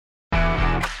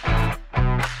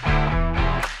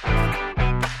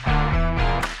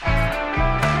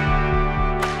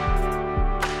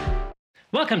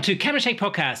Welcome to Camera Shake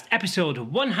Podcast, episode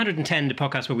 110, the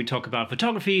podcast where we talk about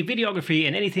photography, videography,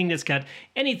 and anything that's got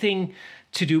anything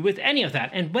to do with any of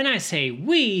that. And when I say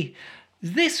we,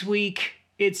 this week,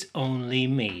 it's only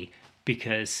me,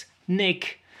 because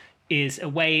Nick is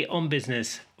away on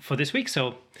business for this week.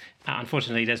 So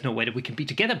unfortunately, there's no way that we can be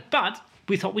together, but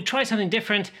we thought we'd try something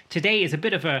different. Today is a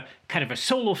bit of a kind of a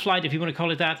solo flight, if you want to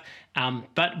call it that.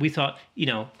 But we thought,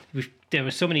 there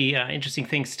were so many interesting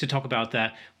things to talk about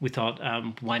that we thought,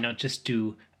 why not just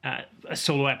do a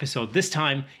solo episode this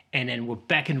time, and then we're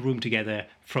back in the room together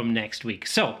from next week.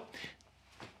 So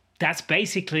that's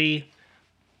basically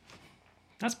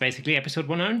episode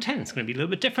 110. It's going to be a little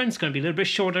bit different. It's going to be a little bit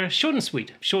shorter, short and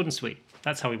sweet.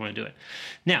 That's how we want to do it.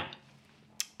 Now,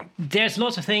 there's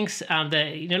lots of things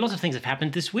lots of things have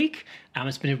happened this week.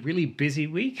 It's been a really busy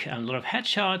week. A lot of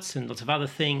headshots and lots of other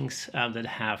things that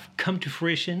have come to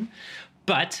fruition.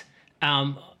 But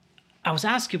I was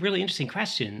asked a really interesting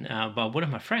question by one of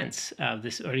my friends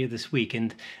earlier this week,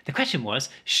 and the question was: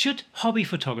 should hobby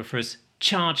photographers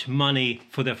charge money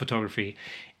for their photography?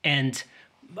 And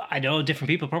I know different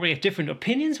people probably have different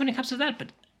opinions when it comes to that,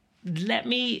 but let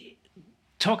me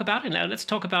talk about it now. Let's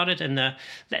talk about it, and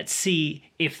let's see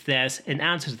if there's an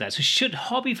answer to that. So should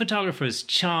hobby photographers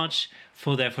charge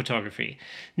for their photography?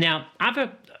 Now, I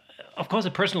have, of course,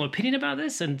 a personal opinion about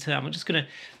this, and I'm just going to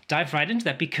dive right into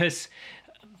that because,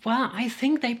 well, I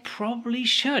think they probably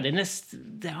should, and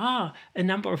there are a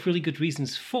number of really good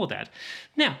reasons for that.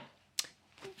 Now,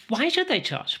 why should they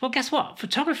charge? Well, guess what?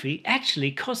 Photography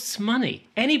actually costs money.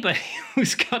 Anybody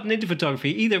who's gotten into photography,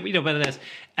 either whether that's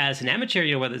as an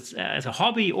amateur, whether it's as a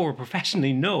hobby or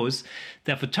professionally, knows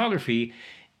that photography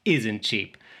isn't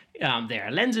cheap. There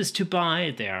are lenses to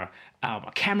buy, there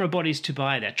are camera bodies to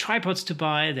buy, there are tripods to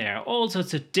buy, there are all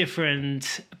sorts of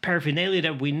different paraphernalia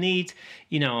that we need.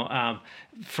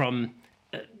 From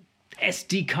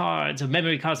SD cards or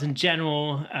memory cards in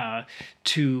general,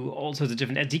 to all sorts of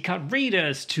different SD card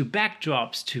readers, to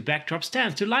backdrop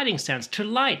stands, to lighting stands, to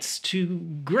lights, to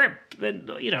grip,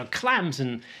 and clamps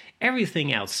and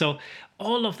everything else. So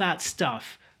all of that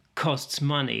stuff costs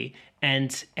money,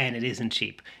 and it isn't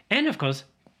cheap. And of course,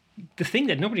 the thing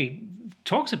that nobody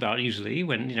talks about usually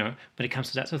when it comes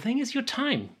to that sort of thing is your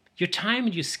time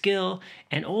and your skill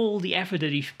and all the effort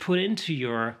that you've put into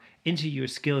your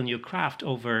skill and your craft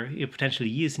over potentially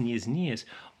years and years and years.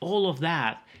 All of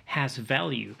that has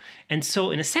value. And so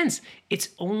in a sense, it's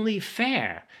only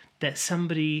fair that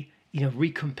somebody,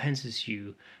 recompenses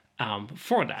you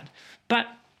for that. But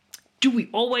do we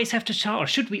always have to charge, or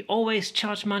should we always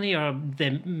charge money, or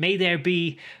may there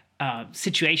be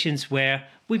situations where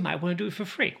we might want to do it for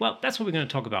free? Well, that's what we're going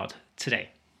to talk about today.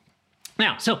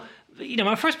 Now, so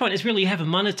my first point is really you have a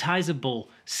monetizable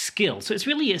skill. So it's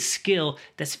really a skill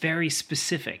that's very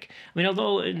specific. I mean,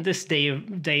 although in this day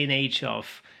and age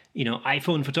of,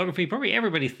 iPhone photography, probably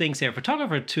everybody thinks they're a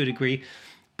photographer to a degree,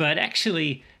 but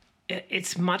actually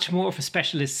it's much more of a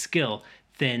specialist skill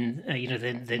than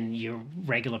your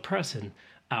regular person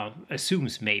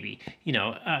assumes maybe.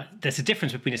 There's a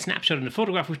difference between a snapshot and a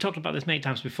photograph. We've talked about this many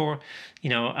times before.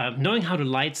 Knowing how to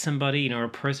light somebody, a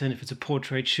person, if it's a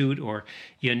portrait shoot, or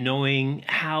knowing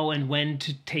how and when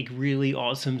to take really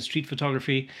awesome street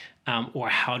photography, or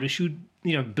how to shoot,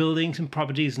 buildings and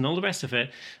properties and all the rest of it.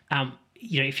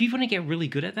 If you want to get really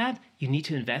good at that, you need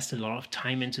to invest a lot of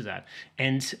time into that.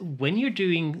 And when you're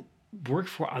doing work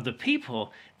for other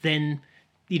people, then,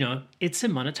 it's a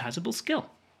monetizable skill.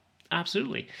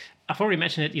 Absolutely. I've already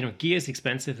mentioned it. Gear is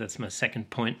expensive. That's my second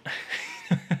point.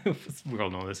 We all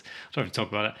know this. I'm sorry to talk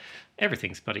about it.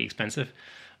 Everything's bloody expensive.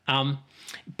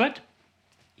 But,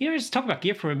 just talk about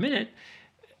gear for a minute.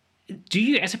 Do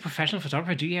you, as a professional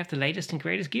photographer, do you have the latest and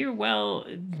greatest gear? Well,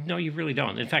 no, you really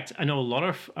don't. In fact, I know a lot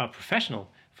of professional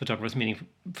photographers, meaning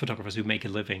photographers who make a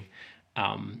living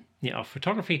of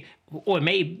photography, or it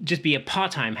may just be a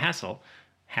part-time hustle.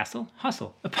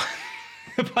 Sometimes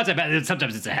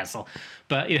it's a hassle,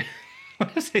 but when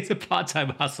I say it's a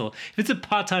part-time hustle, if it's a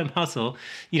part-time hustle,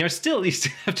 still you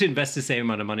still have to invest the same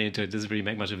amount of money into it. It doesn't really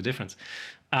make much of a difference.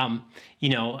 I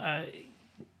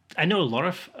know a lot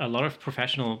of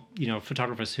professional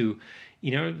photographers who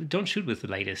don't shoot with the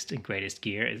latest and greatest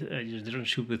gear. They don't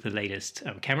shoot with the latest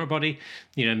camera body.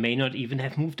 May not even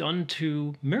have moved on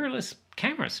to mirrorless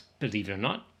cameras, believe it or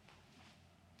not.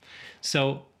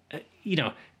 So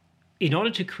in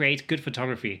order to create good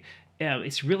photography,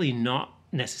 it's really not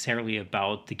necessarily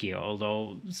about the gear,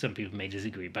 although some people may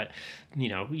disagree. But,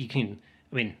 if you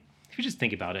just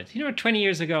think about it, 20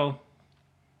 years ago,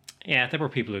 there were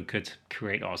people who could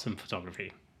create awesome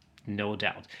photography, no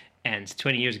doubt. And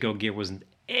 20 years ago, gear wasn't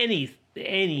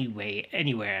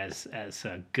anywhere as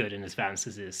good and advanced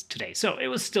as it is today. So it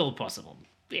was still possible.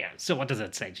 Yeah. So what does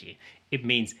that say to you? It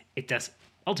means it does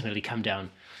ultimately come down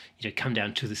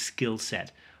to the skill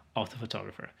set of the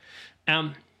photographer.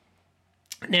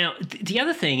 Now, the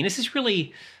other thing, and this is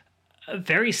really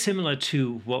very similar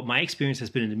to what my experience has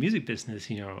been in the music business,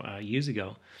 years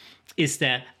ago, is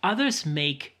that others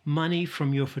make money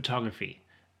from your photography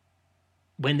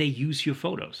when they use your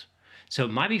photos. So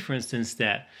it might be, for instance,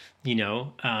 that you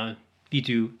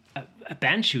do a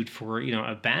band shoot for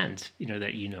a band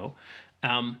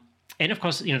that and of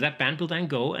course that band will then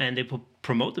go and they will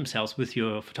promote themselves with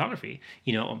your photography,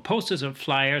 on posters or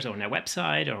flyers or on their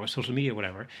website or social media or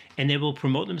whatever, and they will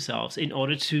promote themselves in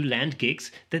order to land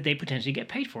gigs that they potentially get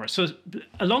paid for. So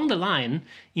along the line,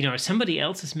 somebody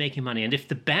else is making money, and if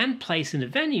the band plays in the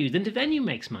venue, then the venue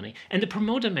makes money, and the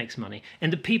promoter makes money,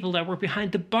 and the people that work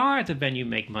behind the bar at the venue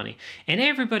make money, and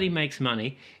everybody makes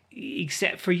money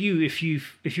except for you if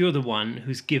you're the one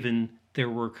who's given their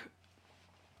work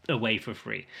away for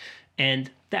free.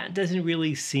 And that doesn't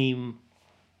really seem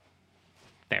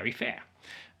very fair.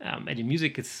 And in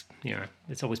music, it's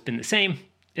always been the same.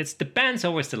 It's the band's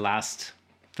always the last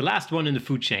one in the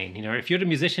food chain. If you're the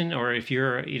musician or if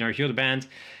you're the band,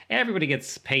 everybody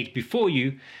gets paid before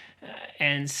you,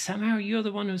 and somehow you're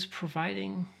the one who's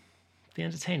providing the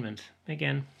entertainment.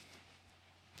 Again,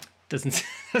 doesn't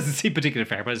seem particularly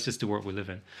fair, but it's just the world we live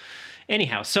in.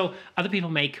 Anyhow, so other people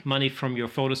make money from your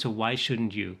photos, so why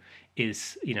shouldn't you?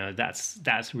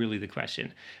 That's really the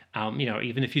question.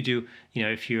 Even if you do,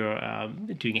 if you're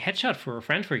doing a headshot for a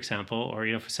friend, for example,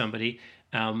 or for somebody,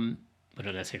 but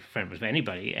not necessarily for a friend, but for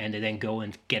anybody, and they then go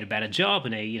and get a better job,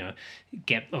 and they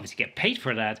get paid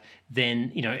for that,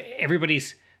 then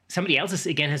somebody else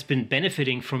again has been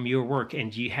benefiting from your work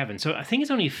and you haven't. So I think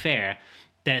it's only fair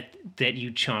that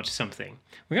you charge something.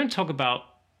 We're going to talk about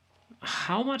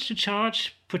how much to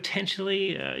charge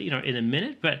potentially, in a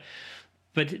minute, but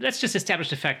let's just establish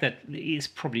the fact that it's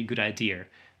probably a good idea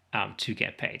to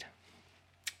get paid.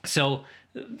 So,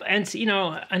 and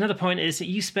another point is that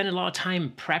you spend a lot of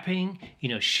time prepping,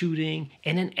 shooting,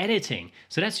 and then editing.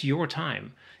 So that's your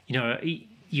time.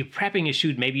 You're prepping a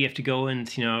shoot. Maybe you have to go and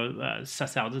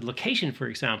suss out the location, for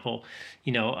example.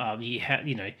 You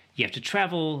have to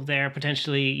travel there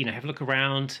potentially. Have a look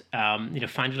around. Find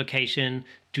a location,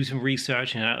 do some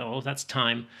research, and all that's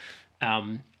time.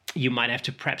 You might have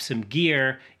to prep some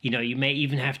gear. You may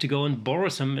even have to go and borrow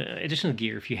some additional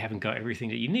gear if you haven't got everything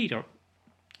that you need, or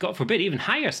God forbid, even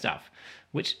hire stuff,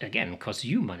 which again costs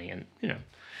you money. And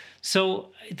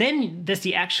so then there's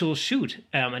the actual shoot,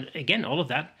 and again, all of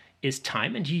that is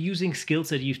time, and you're using skills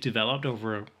that you've developed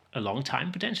over a long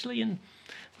time potentially. And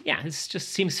yeah, it just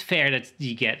seems fair that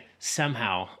you get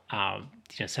somehow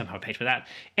paid for that.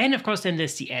 And of course, then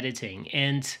there's the editing,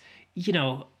 and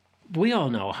we all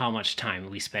know how much time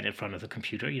we spend in front of the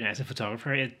computer. As a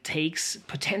photographer, it takes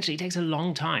a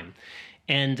long time,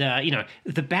 and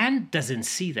the band doesn't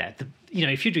see that.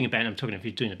 If you're doing a band, if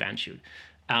you're doing a band shoot,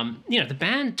 the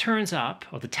band turns up,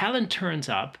 or the talent turns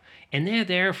up, and they're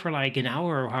there for like an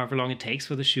hour or however long it takes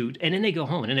for the shoot, and then they go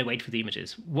home and then they wait for the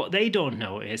images. What they don't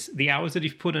know is the hours that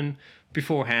you've put in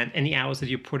beforehand and the hours that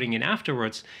you're putting in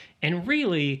afterwards. And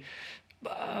really,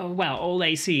 all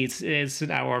they see is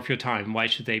an hour of your time. Why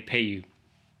should they pay you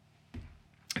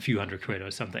a few hundred quid or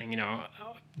something,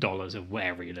 dollars or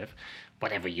wherever you live,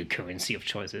 whatever your currency of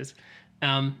choice is?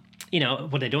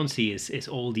 What they don't see is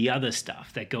all the other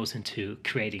stuff that goes into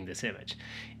creating this image.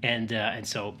 And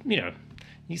so,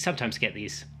 you sometimes get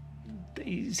this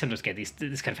kind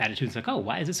of attitudes like, oh,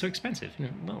 why is it so expensive?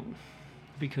 Well,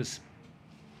 because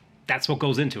that's what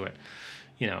goes into it,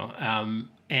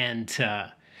 and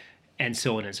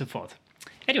so on and so forth.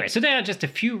 Anyway, so there are just a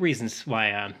few reasons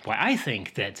why I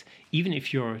think that even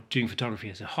if you're doing photography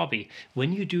as a hobby,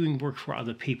 when you're doing work for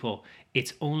other people,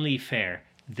 it's only fair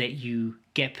that you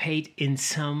get paid in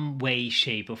some way,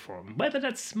 shape, or form. Whether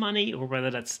that's money or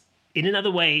whether that's in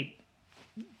another way,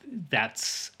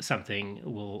 that's something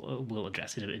we'll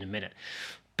address in a minute.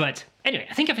 But anyway,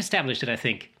 I think I've established that I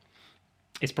think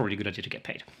it's probably a good idea to get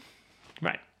paid.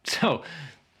 Right. So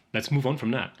let's move on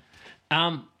from that.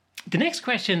 The next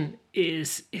question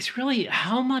is really,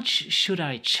 how much should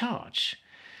I charge?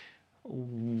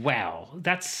 Well,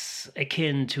 that's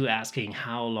akin to asking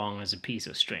how long is a piece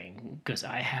of string, because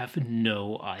I have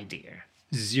no idea,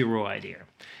 zero idea.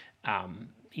 I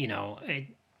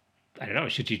don't know.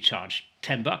 Should you charge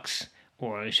 $10,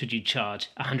 or should you charge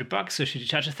 $100, or should you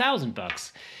charge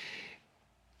 $1,000?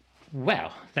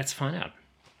 Well, let's find out.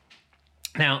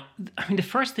 Now, the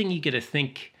first thing you get to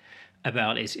think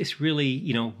about is really,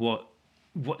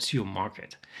 what's your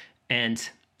market? And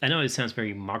I know it sounds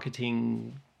very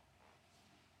marketing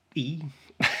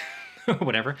or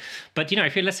whatever, but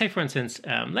if you, let's say, for instance,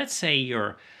 let's say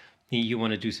you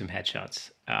want to do some headshots,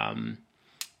 on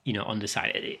the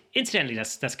side. Incidentally,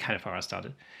 that's kind of how I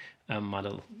started my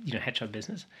little headshot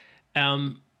business.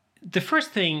 The first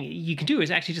thing you can do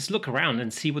is actually just look around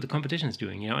and see what the competition is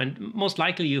doing, and most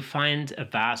likely you find a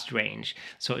vast range.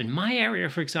 So in my area,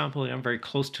 for example, I'm very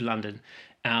close to London.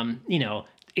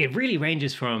 It really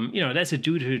ranges from, there's a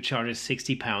dude who charges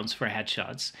 £60 for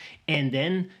headshots. And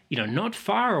then, not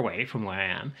far away from where I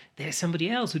am, there's somebody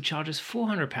else who charges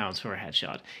 £400 for a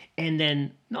headshot. And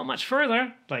then not much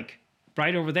further, like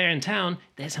right over there in town,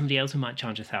 there's somebody else who might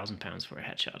charge £1,000 for a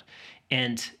headshot.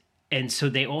 And so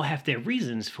they all have their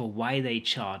reasons for why they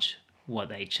charge what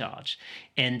they charge.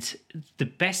 And the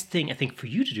best thing I think for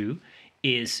you to do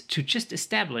is to just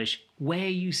establish where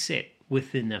you sit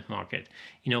within that market.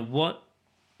 What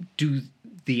do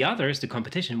the others, the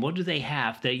competition, what do they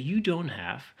have that you don't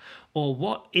have? Or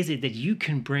what is it that you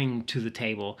can bring to the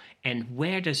table? And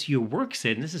where does your work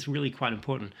sit? And this is really quite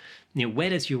important.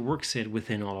 Where does your work sit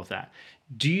within all of that?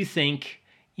 Do you think,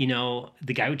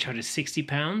 the guy who charges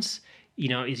 £60,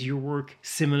 is your work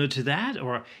similar to that?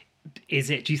 Or do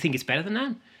you think it's better than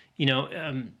that?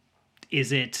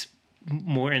 Is it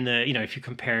more in the, if you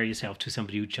compare yourself to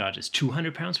somebody who charges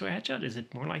 £200 for a headshot, is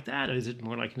it more like that? Or is it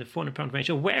more like in the £400 range,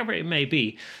 or wherever it may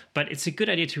be? But it's a good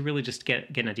idea to really just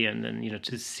get an idea, and then,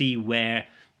 to see where,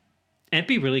 and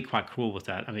be really quite cool with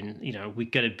that. I mean, we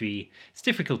got to be, it's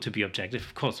difficult to be objective,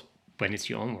 of course, when it's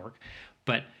your own work,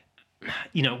 but,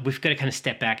 we've got to kind of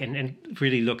step back and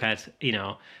really look at,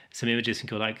 some images and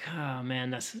go like, oh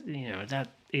man, that's, that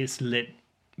is lit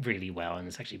really well. And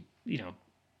it's actually,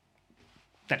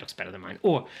 that looks better than mine,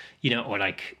 or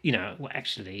well,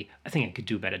 actually, I think I could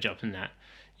do a better job than that.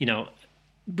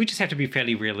 We just have to be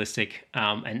fairly realistic,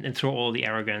 and throw all the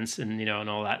arrogance and and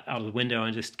all that out of the window,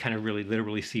 and just kind of really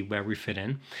literally see where we fit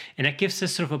in. And that gives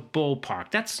us sort of a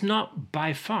ballpark. That's not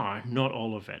by far not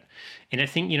all of it, and I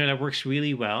think that works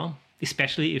really well,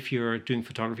 especially if you're doing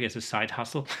photography as a side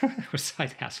hustle or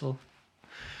side hassle.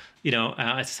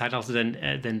 As a side hustle,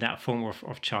 then that form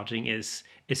of charging is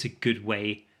a good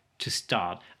way to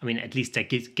start. I mean, at least that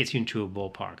gets you into a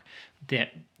ballpark. There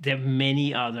are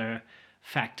many other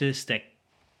factors that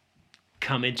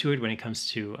come into it when it comes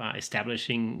to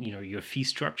establishing, your fee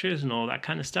structures and all that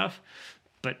kind of stuff.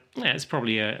 But yeah, it's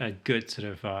probably a good sort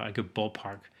of a good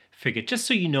ballpark figure, just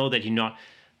so you know that you're not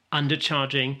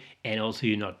undercharging, and also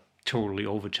you're not totally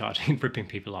overcharging, ripping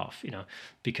people off,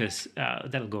 because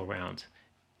that'll go around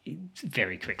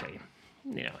very quickly,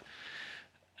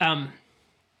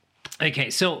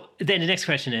 Okay, so then the next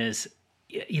question is,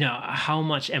 how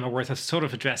much am I worth? I've sort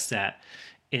of addressed that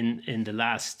in the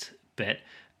last bit.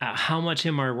 How much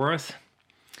am I worth?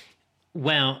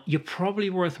 Well, you're probably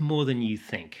worth more than you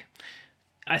think.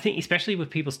 I think, especially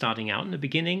with people starting out in the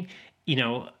beginning,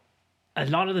 a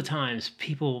lot of the times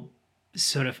people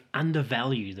sort of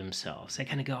undervalue themselves. They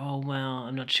kind of go, oh, well,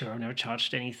 I'm not sure. I've never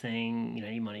charged anything,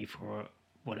 any money for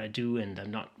what I do, and I'm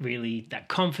not really that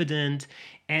confident.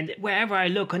 And wherever I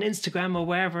look on Instagram or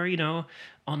wherever,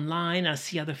 online, I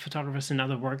see other photographers and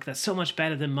other work that's so much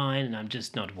better than mine, and I'm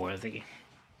just not worthy.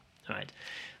 All right.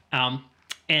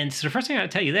 And so the first thing I'll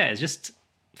tell you there is just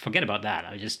forget about that.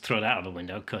 I just throw that out the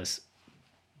window, because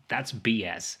that's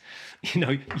BS.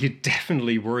 You're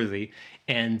definitely worthy,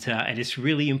 and it's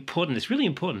really important. It's really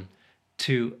important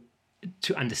to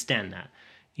understand that,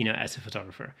 as a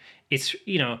photographer.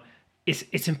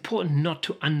 It's important not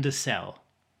to undersell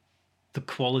the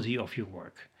quality of your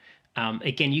work.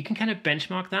 Again, you can kind of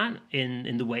benchmark that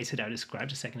in the ways that I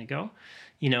described a second ago,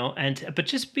 but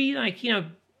just be like,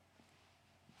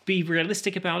 be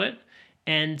realistic about it,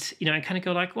 and and kind of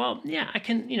go like, well, yeah, I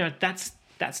can,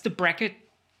 that's the bracket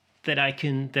that I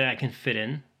can fit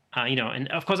in, and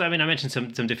of course, I mean, I mentioned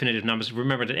some definitive numbers.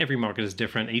 Remember that every market is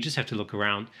different, and you just have to look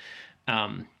around.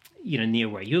 Near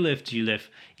where you live. Do you live,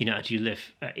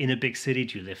 in a big city?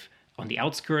 Do you live on the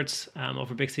outskirts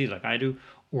of a big city like I do?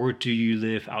 Or do you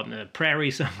live out in the prairie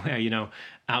somewhere?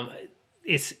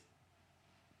 It's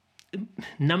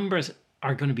numbers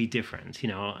are going to be different.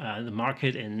 The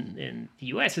market in the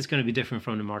US is going to be different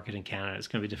from the market in Canada. It's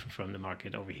going to be different from the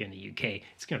market over here in the UK.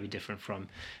 It's going to be different from,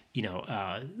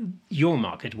 your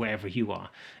market wherever you are.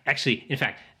 Actually, in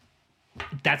fact,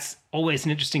 that's always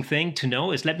an interesting thing to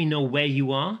know, is let me know where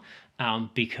you are,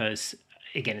 because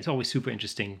again, it's always super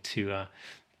interesting to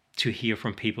hear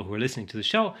from people who are listening to the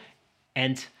show,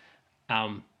 and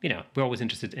we're always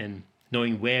interested in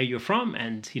knowing where you're from,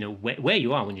 and where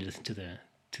you are when you listen to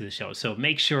the show. So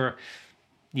make sure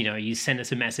you send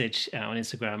us a message on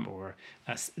Instagram or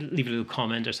leave a little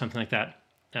comment or something like that.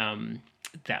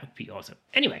 That would be awesome.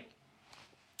 Anyway,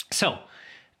 so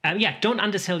don't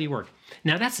undersell your work.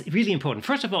 Now that's really important.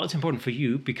 First of all, it's important for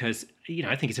you because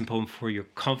I think it's important for your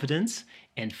confidence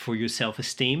and for your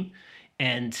self-esteem,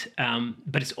 and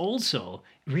but it's also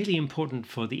really important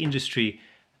for the industry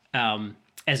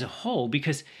as a whole,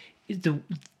 because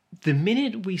the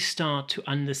minute we start to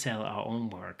undersell our own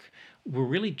work, we're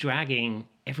really dragging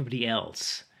everybody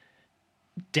else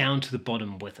down to the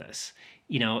bottom with us.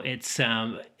 It's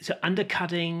so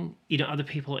undercutting other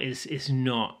people is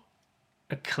not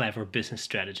a clever business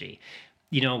strategy.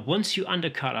 Once you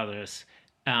undercut others,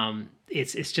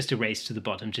 it's just a race to the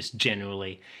bottom, just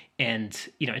generally, and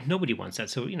nobody wants that.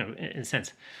 So in a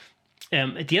sense,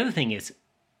 the other thing is,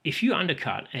 if you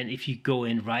undercut and if you go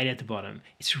in right at the bottom,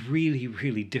 it's really,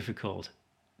 really difficult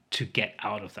to get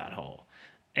out of that hole.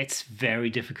 It's very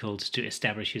difficult to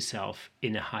establish yourself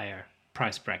in a higher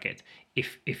price bracket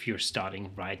if you're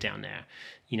starting right down there.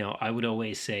 I would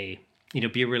always say,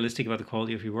 be realistic about the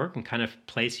quality of your work and kind of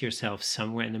place yourself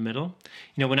somewhere in the middle.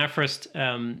 When I first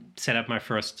set up my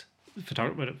first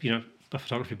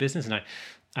photography business, and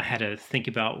I had to think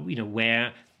about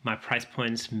where my price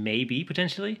points may be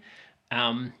potentially.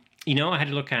 I had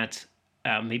to look at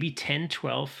maybe 10,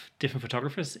 12 different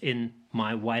photographers in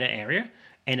my wider area.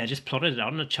 And I just plotted it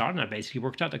out on a chart, and I basically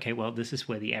worked out, okay, well, this is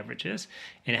where the average is.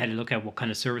 And I had to look at what kind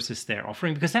of services they're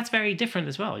offering, because that's very different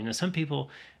as well. Some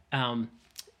people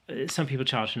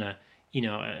charge a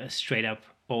straight up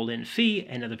all-in fee,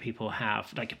 and other people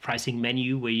have like a pricing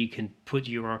menu where you can put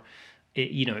your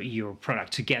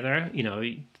product together.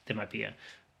 There might be a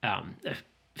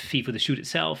fee for the shoot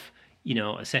itself,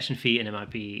 a session fee, and there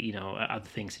might be, other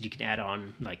things that you can add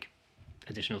on, like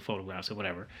additional photographs or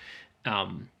whatever.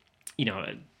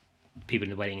 People in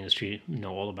the wedding industry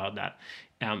know all about that.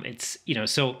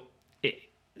 So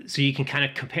you can kind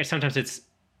of compare. Sometimes it's,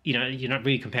 you're not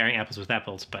really comparing apples with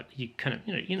apples, but you kind of,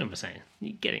 you know what I'm saying.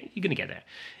 You're going to get there,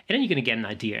 and then you're going to get an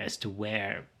idea as to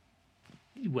where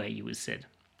you would sit.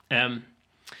 And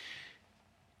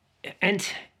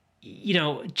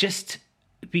just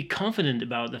be confident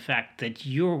about the fact that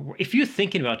if you're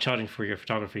thinking about charging for your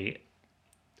photography,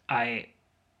 I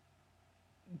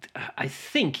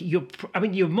think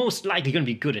you're most likely going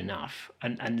to be good enough,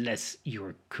 unless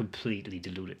you're completely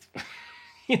deluded.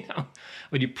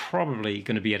 But you're probably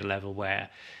going to be at a level where,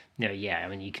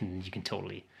 you can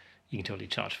totally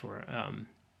charge for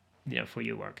for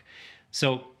your work.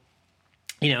 So,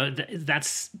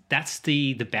 that's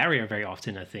the barrier very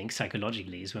often, I think,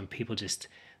 psychologically, is when people just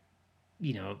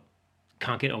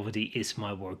can't get over the "is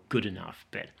my work good enough"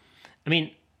 bit.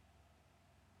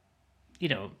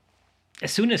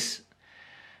 As soon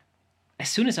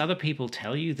as other people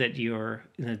tell you that your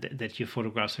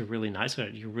photographs are really nice, or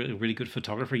you're really, really good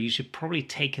photographer, you should probably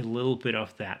take a little bit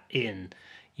of that in,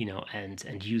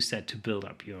 and use that to build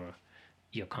up your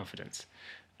confidence.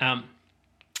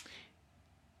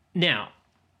 Now,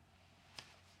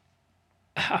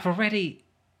 I've already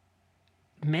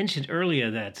mentioned earlier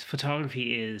that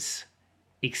photography is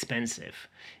expensive.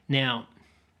 Now,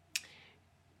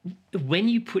 when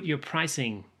you put your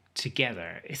pricing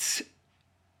together, it's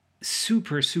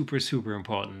super, super, super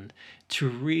important to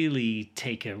really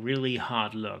take a really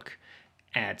hard look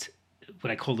at what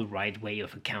I call the right way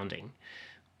of accounting.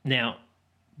 Now,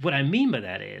 what I mean by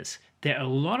that is there are a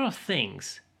lot of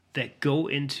things that go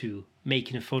into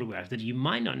making a photograph that you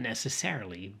might not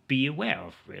necessarily be aware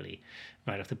of, really,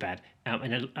 right off the bat.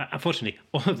 And unfortunately,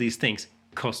 all of these things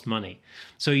cost money.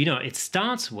 So, it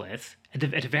starts with, at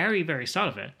the very, very start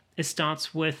of it, it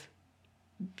starts with,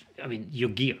 your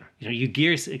gear. Your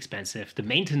gear is expensive. The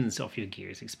maintenance of your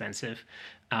gear is expensive.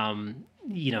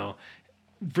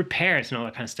 Repairs and all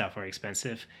that kind of stuff are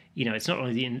expensive. It's not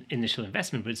only the initial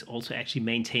investment, but it's also actually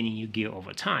maintaining your gear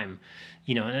over time.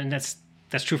 And that's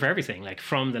true for everything, like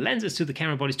from the lenses to the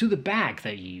camera bodies to the bag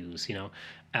that you use. You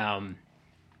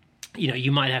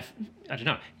might have,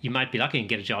 you might be lucky and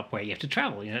get a job where you have to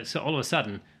travel. So all of a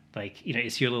sudden,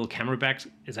 is your little camera bag,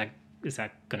 is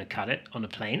that going to cut it on a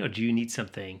plane, or do you need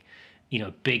something,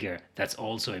 bigger that's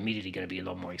also immediately going to be a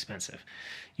lot more expensive?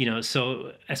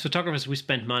 So as photographers, we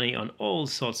spend money on all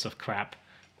sorts of crap.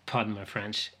 Pardon my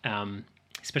French.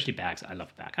 Especially bags. I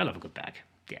love a bag. I love a good bag.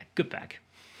 Yeah, good bag.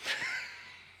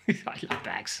 I love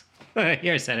bags.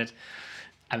 Here I said it.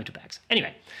 I'm into bags.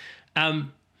 Anyway,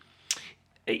 and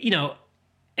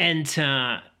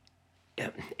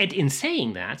in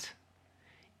saying that,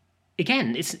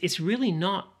 again, it's really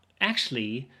not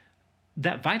actually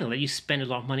that vital that you spend a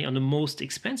lot of money on the most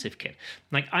expensive kit.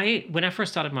 Like when I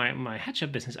first started my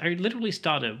headshot business, I literally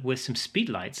started with some speed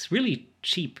lights, really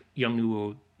cheap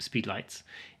Yongnuo speed lights,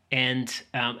 and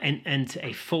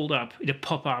a fold up,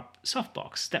 pop up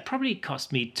softbox that probably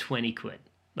cost me 20 quid.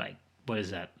 Like, what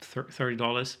is that,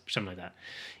 $30, something like that.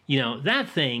 That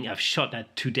thing, I've shot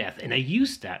that to death, and I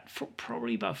used that for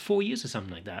probably about 4 years or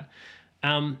something like that,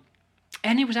 and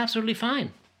it was absolutely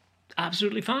fine.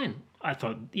 Absolutely fine. I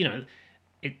thought,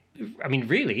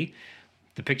 really,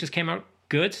 the pictures came out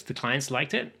good. The clients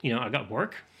liked it. I got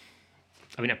work.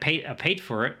 I paid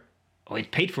for it. Or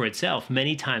it paid for itself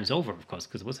many times over, of course,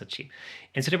 because it was so cheap.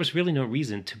 And so there was really no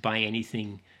reason to buy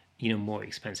anything, more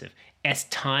expensive. As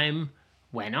time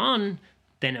went on,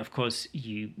 then of course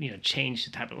you change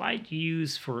the type of light you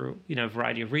use for a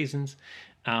variety of reasons,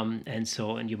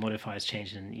 and your modifiers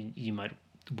change, and you might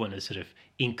want to sort of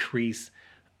increase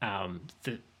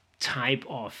the type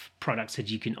of products that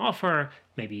you can offer.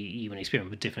 Maybe you want to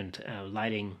experiment with different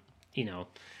lighting,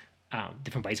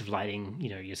 different ways of lighting,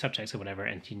 your subjects or whatever,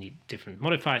 and you need different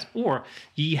modifiers. Or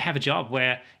you have a job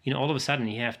where, all of a sudden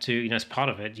you have to, as part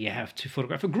of it, you have to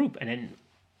photograph a group, and then,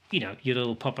 your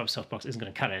little pop-up softbox isn't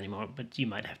going to cut it anymore, but you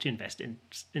might have to invest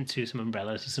into some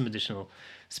umbrellas or some additional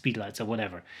speed lights or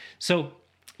whatever. So,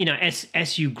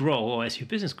 as you grow, or as your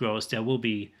business grows, there will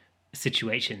be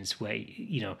situations where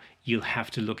you'll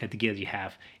have to look at the gear you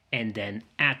have and then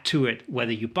add to it,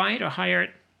 whether you buy it or hire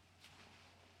it.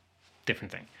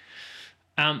 Different thing.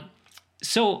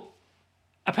 So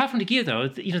apart from the gear, though,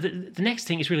 the next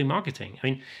thing is really marketing. I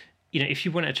mean, if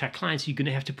you want to attract clients, you're going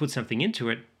to have to put something into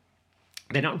it.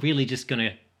 They're not really just going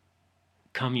to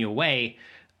come your way.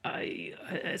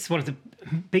 It's one of the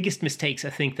biggest mistakes I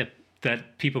think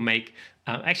that people make.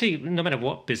 Actually, no matter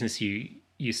what business you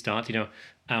start,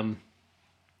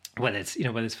 whether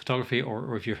it's photography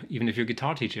or if you're a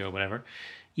guitar teacher or whatever,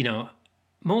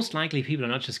 most likely people are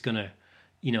not just going to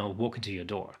walk into your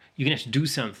door. You're going to have to do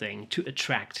something to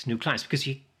attract new clients, because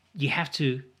you have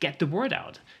to get the word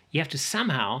out. You have to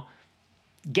somehow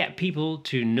get people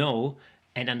to know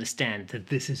and understand that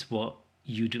this is what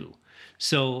you do.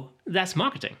 So that's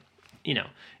marketing,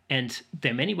 and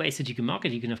there are many ways that you can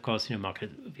market. You can, of course,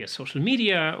 market via social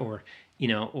media, or you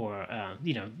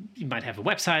might have a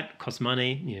website, costs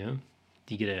money,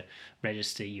 you got to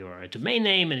register your domain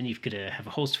name, and then you've got to have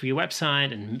a host for your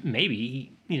website, and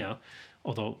maybe,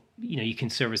 although, you can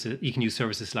use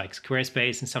services like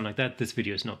Squarespace and something like that. This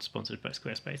video is not sponsored by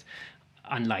Squarespace,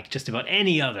 unlike just about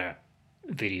any other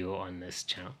video on this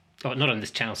channel. Oh, not on this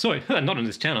channel, sorry, not on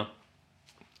this channel,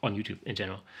 on YouTube in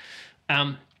general.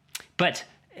 But,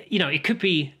 it could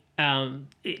be,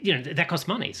 that costs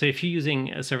money. So if you're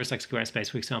using a service like Squarespace,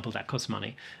 for example, that costs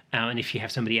money. And if you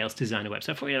have somebody else design a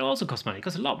website for you, it also costs money. It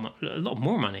costs a lot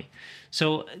more money.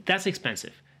 So that's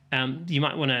expensive. You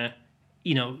might want to,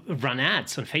 run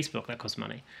ads on Facebook. That costs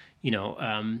money.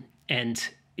 And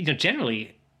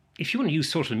generally, if you want to use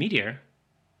social media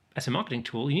as a marketing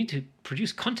tool, you need to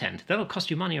produce content. That'll cost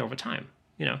you money over time.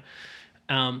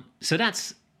 So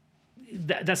that's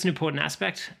an important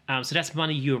aspect. So that's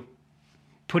money you're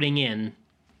putting in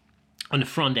on the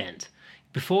front end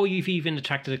before you've even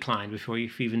attracted a client, before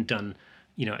you've even done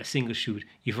a single shoot.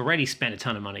 You've already spent a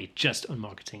ton of money just on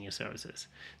marketing your services,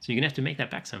 so you're gonna have to make that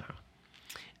back somehow.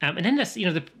 And then there's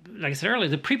like I said earlier,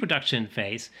 the pre-production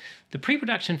phase. The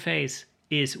pre-production phase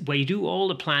is where you do all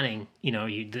the planning,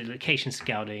 the location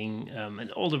scouting,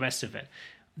 and all the rest of it,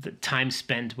 the time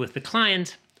spent with the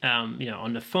client,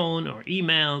 on the phone or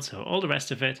emails or all the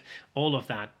rest of it. All of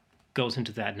that goes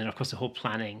into that. And then, of course, the whole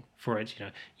planning for it, you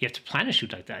have to plan a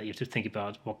shoot like that. You have to think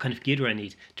about, what kind of gear do I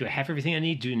need? Do I have everything I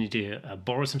need? Do I need to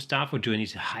borrow some stuff, or do I need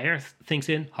to hire things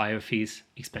in? Hire fees,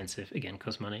 expensive, again,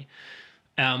 cost money.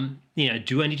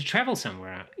 Do I need to travel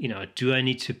somewhere? Do I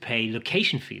need to pay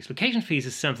location fees? Location fees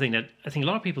is something that I think a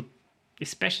lot of people,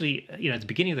 especially, at the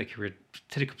beginning of their career,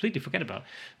 tend to completely forget about.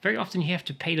 Very often you have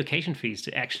to pay location fees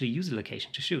to actually use a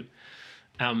location to shoot.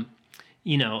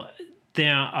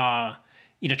 There are,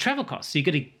 travel costs. So you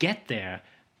got to get there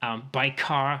by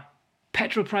car.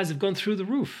 Petrol prices have gone through the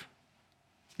roof.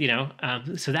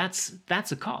 So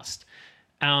that's a cost.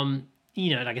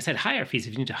 Like I said, hire fees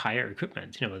if you need to hire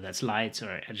equipment, whether that's lights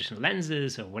or additional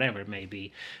lenses or whatever it may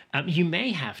be. You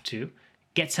may have to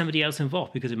get somebody else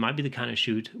involved, because it might be the kind of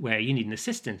shoot where you need an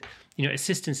assistant.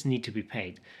 Assistants need to be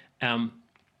paid.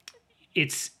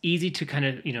 It's easy to kind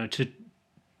of, to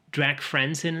drag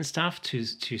friends in and stuff to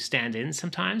stand in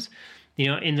sometimes.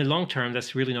 In the long term,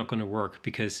 that's really not going to work,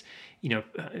 because,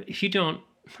 if you don't,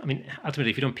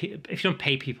 ultimately, if you don't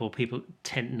pay people, people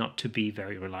tend not to be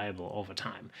very reliable over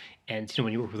time. And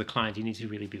when you work with a client, you need to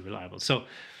really be reliable. So,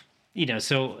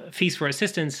 So fees for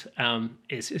assistance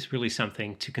is really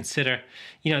something to consider.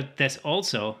 There's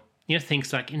also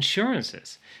things like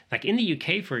insurances. Like in the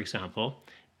UK, for example,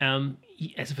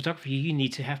 as a photographer, you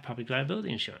need to have public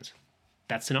liability insurance.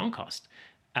 That's an on cost.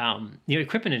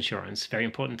 Equipment insurance, very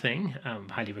important thing.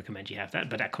 Highly recommend you have that,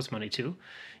 but that costs money too.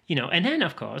 And then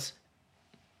of course,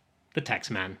 the tax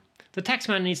man. The tax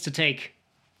man needs to take,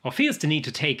 or feels the need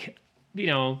to take,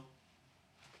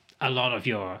 a lot of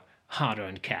your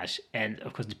hard-earned cash. And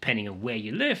of course, depending on where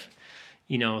you live,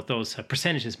 those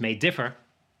percentages may differ.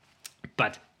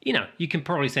 But, you can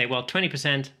probably say, well,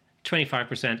 20%,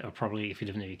 25%, or probably if you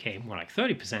live in the UK, more like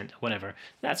 30% or whatever,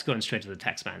 that's going straight to the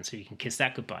tax man. So you can kiss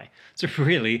that goodbye. So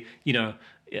really,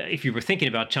 if you were thinking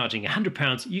about charging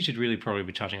 £100, you should really probably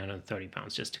be charging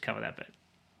 £130 just to cover that bit.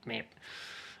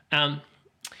 Man.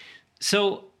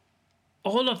 So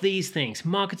all of these things,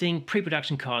 marketing,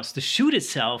 pre-production costs, the shoot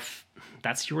itself,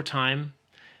 that's your time,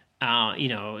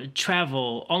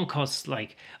 travel, on costs,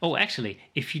 actually,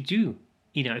 if you do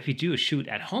a shoot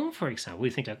at home, for example, we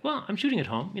think like, well, I'm shooting at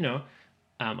home,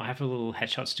 I have a little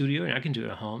headshot studio and I can do it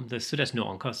at home. So there's no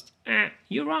on cost.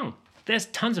 You're wrong. There's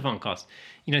tons of on cost.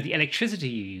 The electricity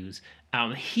you use,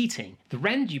 heating, the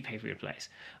rent you pay for your place,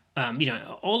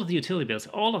 all of the utility bills,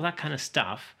 all of that kind of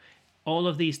stuff, all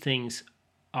of these things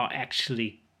are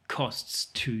actually costs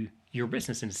to your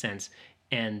business in a sense,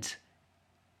 and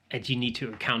you need to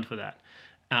account for that.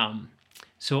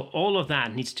 So all of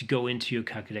that needs to go into your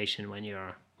calculation when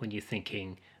you're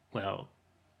thinking, well,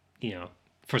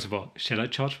 first of all, should I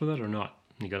charge for that or not?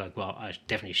 And you go like, well, I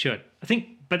definitely should. I think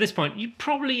by this point you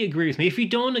probably agree with me. If you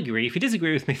don't agree, if you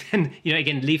disagree with me, then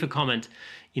again, leave a comment,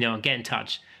 and get in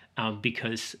touch,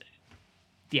 because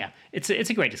it's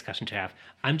a great discussion to have.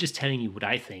 I'm just telling you what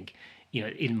I think.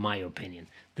 In my opinion,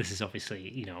 this is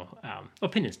obviously,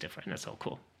 opinions different. That's all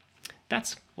cool.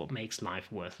 That's what makes life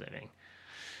worth living.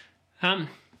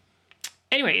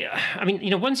 Anyway,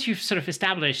 once you've sort of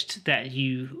established that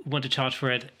you want to charge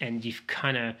for it, and you've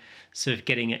kind of sort of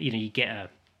getting, you get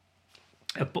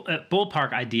a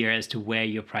ballpark idea as to where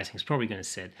your pricing is probably going to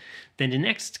sit, then the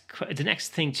next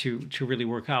thing to really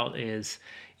work out is,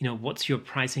 what's your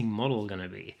pricing model going to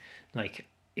be? Like,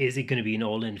 is it going to be an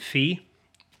all-in fee?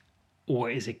 Or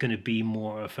is it going to be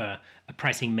more of a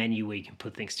pricing menu where you can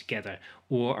put things together?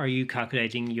 Or are you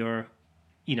calculating your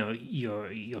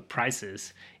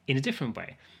prices in a different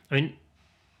way?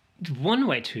 One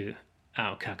way to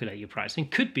calculate your pricing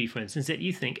could be, for instance, that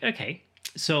you think, okay,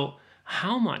 so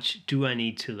how much do I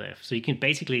need to live? So you can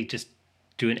basically just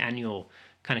do an annual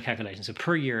kind of calculation. So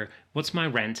per year, what's my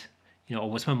rent,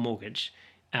 or what's my mortgage?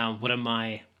 What are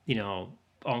my,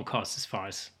 on costs as far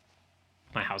as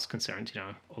my house concerned,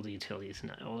 all the utilities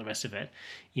and all the rest of it,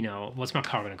 what's my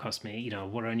car going to cost me,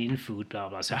 what do I need in food, blah,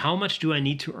 blah. So how much do I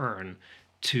need to earn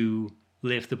to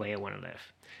live the way I want to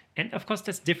live? And of course,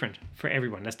 that's different for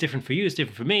everyone. That's different for you. It's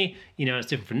different for me. It's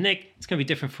different for Nick. It's going to be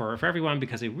different for everyone,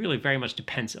 because it really very much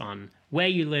depends on where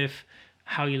you live,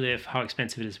 how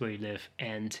expensive it is where you live,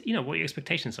 and, what your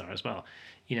expectations are as well.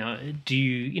 Do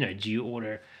you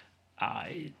order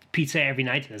pizza every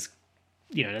night? That's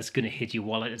going to hit your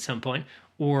wallet at some point.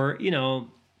 Or, do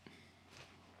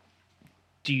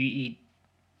you eat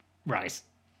rice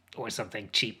or something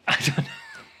cheap? I don't know.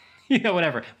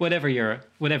 Whatever your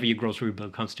grocery bill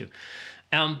comes to.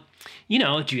 Do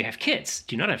you have kids?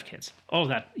 Do you not have kids? All of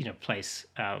that, plays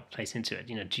into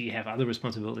it. Do you have other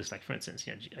responsibilities? Like, for instance,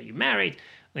 are you married?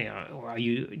 Or do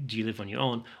you live on your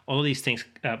own? All of these things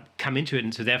come into it,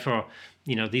 and so therefore,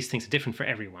 these things are different for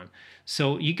everyone.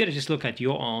 So you got to just look at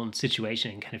your own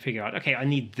situation and kind of figure out, okay, I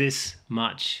need this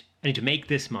much. I need to make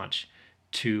this much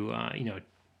to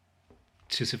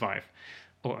to survive,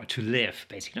 or to live,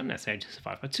 basically, not necessarily to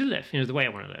survive, but to live, the way I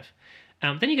want to live.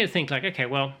 Then you got to think like, okay,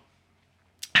 well,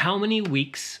 how many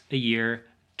weeks a year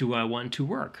do I want to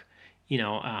work?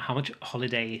 How much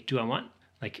holiday do I want?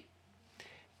 Like,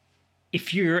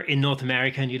 if you're in North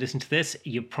America and you listen to this,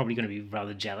 you're probably going to be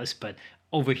rather jealous. But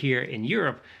over here in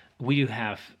Europe, we do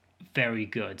have very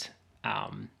good,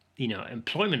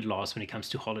 employment laws when it comes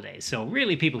to holidays. So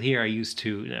really, people here are used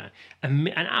to an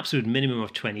absolute minimum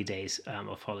of 20 days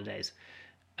of holidays,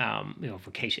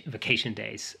 vacation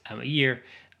days a year.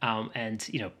 And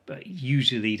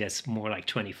usually that's more like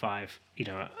 25,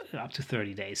 up to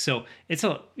 30 days. So it's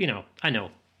I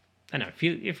know. If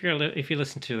you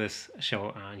listen to this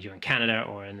show and you're in Canada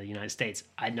or in the United States,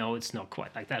 I know it's not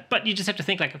quite like that. But you just have to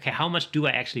think like, okay, how much do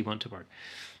I actually want to work?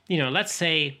 Let's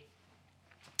say,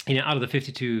 out of the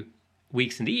 52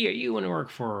 weeks in the year, you want to work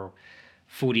for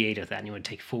 48 of that, and you want to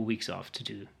take 4 weeks off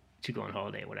to go on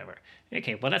holiday or whatever.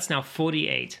 Okay, well, that's now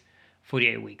 48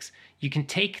 weeks. You can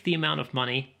take the amount of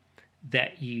money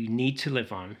that you need to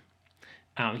live on.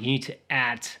 You need to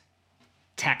add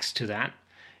tax to that,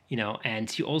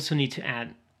 and you also need to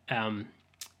add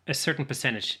a certain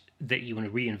percentage that you want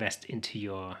to reinvest into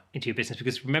your business,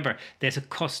 because remember, there's a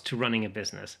cost to running a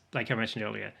business. Like I mentioned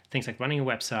earlier, things like running a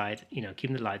website,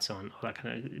 keeping the lights on, all that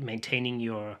kind of, maintaining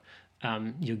your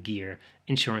gear,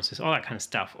 insurances, all that kind of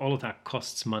stuff. All of that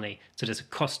costs money. So there's a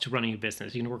cost to running your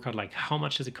business. You can work out like, how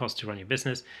much does it cost to run your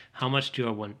business? How much do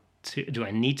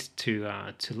I need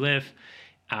to live?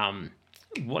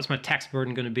 What's my tax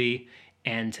burden going to be?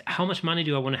 And how much money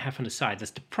do I want to have on the side?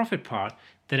 That's the profit part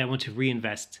that I want to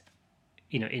reinvest,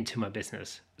 into my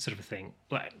business, sort of a thing.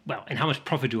 Well, and how much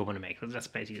profit do I want to make? That's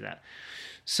basically that.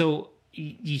 So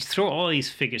you throw all these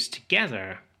figures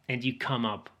together and you come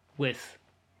up with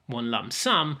one lump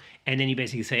sum, and then you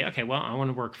basically say, okay, well, I want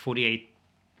to work 48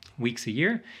 weeks a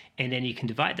year, and then you can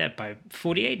divide that by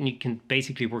 48, and you can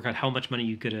basically work out how much money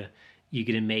you're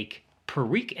gonna make per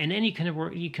week, and then you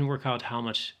can work out how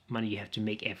much money you have to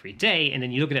make every day, and then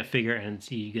you look at that figure and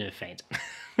you're gonna faint.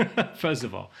 First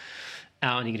of all,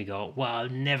 and you're gonna go, well,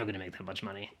 I'm never gonna make that much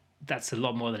money. That's a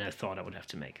lot more than I thought I would have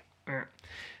to make.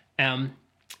 And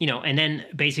then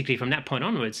basically from that point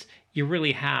onwards, you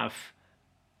really have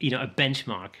a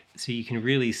benchmark, so you can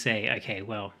really say, okay,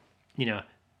 well,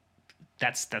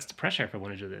 that's the pressure if I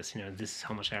want to do this. This is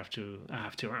how much I have to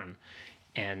earn,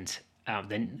 and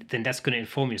then that's going to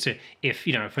inform you. So if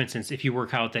for instance, if you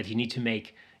work out that you need to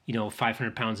make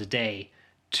 £500 a day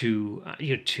to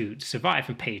survive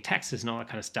and pay your taxes and all that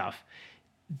kind of stuff,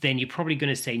 then you're probably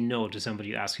going to say no to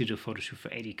somebody who asks you to do a photo shoot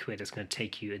for 80 quid. That's going to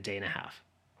take you a day and a half.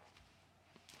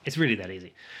 It's really that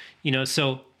easy,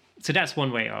 So that's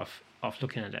one way of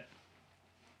looking at it.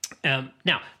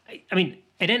 Now, I mean,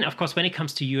 and then of course, when it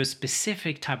comes to your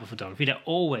specific type of photography, there are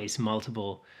always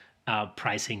multiple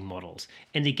pricing models.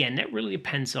 And again, that really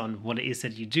depends on what it is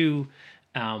that you do,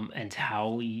 and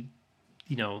how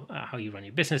how you run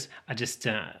your business. I'll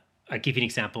give you an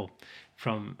example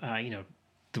from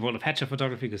the world of headshot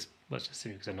photography, because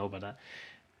I know about that.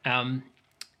 And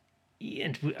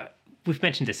we've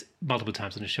mentioned this multiple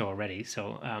times on the show already.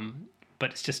 So,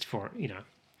 but it's just for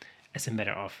as a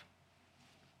matter of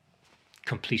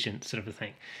completion, sort of a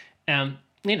thing.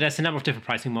 There's a number of different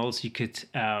pricing models. You could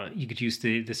use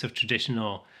the sort of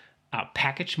traditional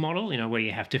package model, where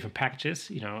you have different packages.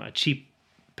 A cheap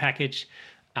package,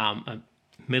 a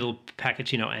middle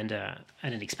package, and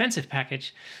an expensive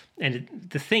package. And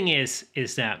the thing is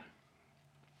that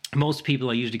most people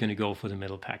are usually going to go for the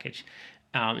middle package.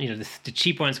 The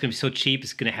cheap one is going to be so cheap,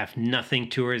 it's going to have nothing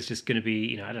to it. It's just going to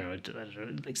be, I don't know,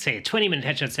 like say a 20-minute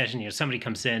headshot session. Somebody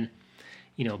comes in,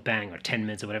 bang, or 10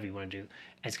 minutes or whatever you want to do.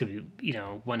 And it's going to be,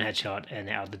 one headshot and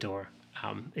out the door.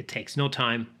 It takes no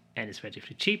time and it's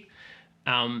relatively cheap.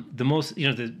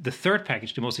 The third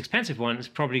package, the most expensive one, is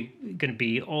probably going to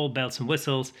be all bells and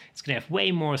whistles. It's going to have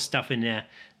way more stuff in there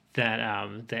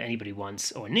that anybody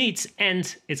wants or needs,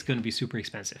 and it's going to be super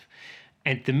expensive.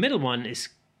 And the middle one is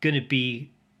going to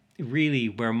be really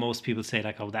where most people say,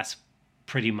 like, oh, that's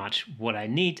pretty much what I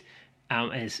need,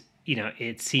 as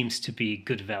it seems to be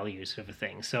good value, sort of a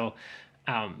thing. So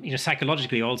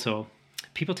psychologically also,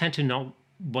 people tend to not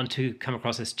want to come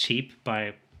across as cheap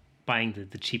by buying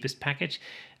the cheapest package,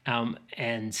 and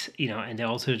they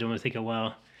also don't want to think, oh,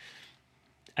 well,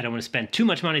 I don't want to spend too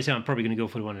much money, so I'm probably going to go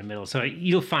for the one in the middle. So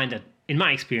you'll find that, in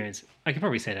my experience, I could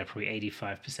probably say that probably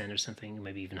 85% or something,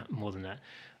 maybe even more than that,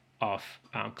 of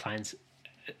clients,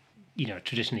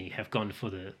 traditionally have gone for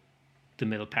the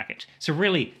middle package. So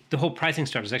really, the whole pricing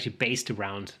structure is actually based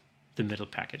around the middle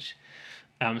package.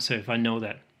 So if I know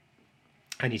that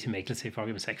I need to make, let's say, for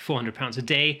argument's sake, £400 a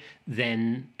day,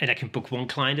 and I can book one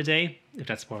client a day, if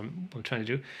that's what I'm trying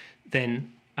to do,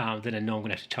 then I know I'm going to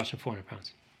have to charge them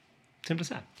 £400. Simple as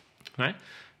that, right?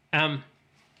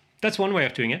 That's one way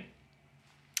of doing it.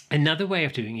 Another way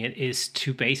of doing it is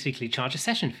to basically charge a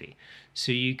session fee.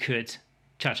 So you could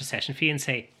charge a session fee and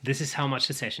say, this is how much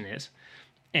the session is.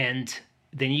 And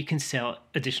then you can sell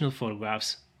additional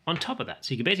photographs on top of that.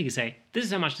 So you can basically say, this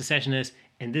is how much the session is,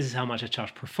 and this is how much I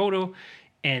charge per photo.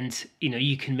 And,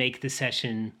 you can make the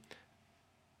session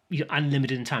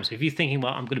unlimited in time. So if you're thinking,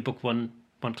 well, I'm going to book one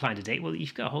client a day, well,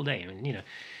 you've got a whole day. I mean,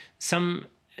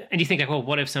 and you think like, well,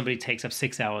 what if somebody takes up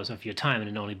 6 hours of your time and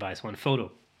then only buys one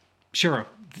photo? Sure,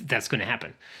 that's going to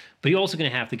happen. But you're also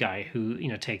going to have the guy who,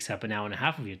 takes up an hour and a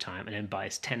half of your time and then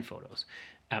buys 10 photos.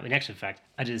 In actual fact,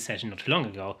 I did a session not too long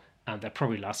ago that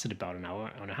probably lasted about an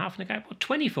hour and a half, and the guy bought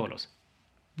 20 photos.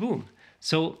 Boom.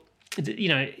 So,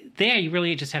 there you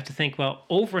really just have to think, well,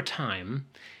 over time,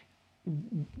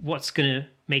 what's going to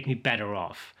make me better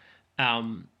off?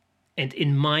 And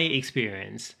in my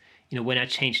experience, when I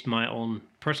changed my own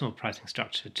personal pricing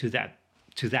structure to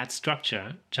that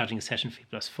structure, charging a session fee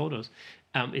plus photos,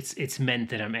 it's meant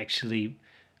that I'm actually,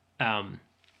 I'm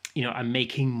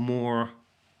making more,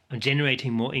 I'm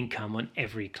generating more income on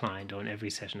every client or on every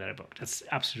session that I book. That's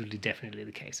absolutely definitely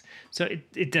the case. So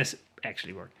it does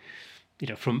actually work,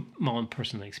 from my own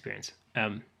personal experience.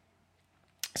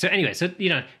 So anyway,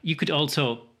 you could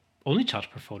also only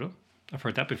charge per photo. I've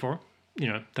heard that before.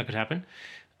 That could happen.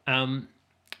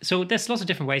 So there's lots of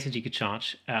different ways that you could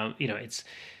charge.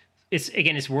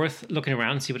 It's worth looking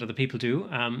around and see what other people do.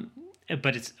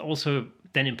 But it's also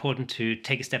then important to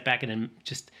take a step back and then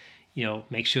just,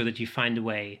 make sure that you find a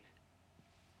way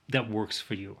that works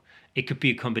for you. It could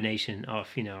be a combination of,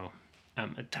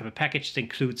 a type of package that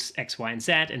includes X, Y, and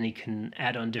Z, and you can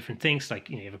add on different things. Like,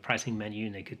 you have a pricing menu,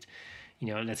 and they could,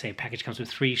 let's say a package comes with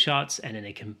 3 shots, and then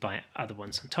they can buy other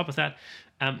ones on top of that.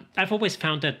 I've always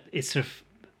found that it's sort of,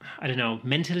 I don't know,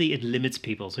 mentally it limits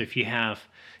people. So if you have,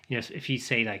 if you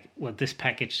say like, well, this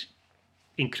package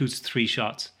includes 3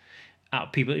 shots,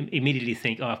 people immediately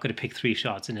think, oh, I've got to pick 3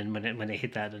 shots. And then when they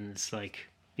hit that, and it's like,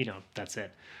 that's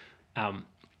it.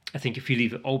 I think if you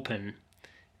leave it open,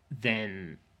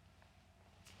 then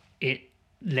it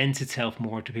lends itself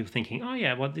more to people thinking, oh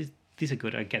yeah, well, these are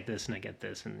good. I get this and I get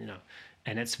this, and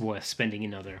and it's worth spending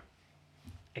another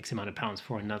X amount of pounds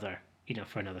for another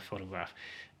photograph.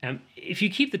 If you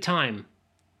keep the time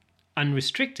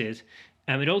unrestricted,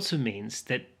 it also means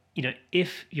that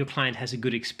if your client has a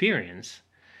good experience,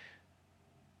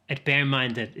 and bear in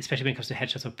mind that especially when it comes to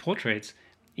headshots or portraits,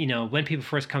 when people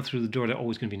first come through the door, they're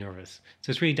always going to be nervous.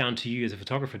 So it's really down to you as a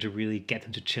photographer to really get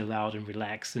them to chill out and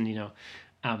relax, and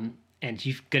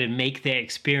you've got to make their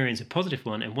experience a positive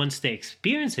one. And once they're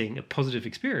experiencing a positive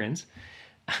experience,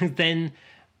 then,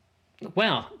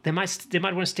 well, they might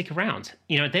want to stick around.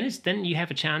 Then you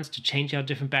have a chance to change out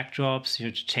different backdrops,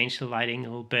 to change the lighting a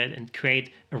little bit and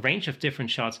create a range of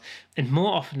different shots. And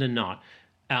more often than not,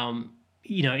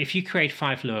 if you create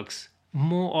 5 looks,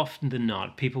 more often than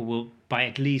not, people will buy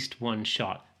at least 1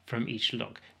 shot from each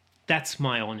look. That's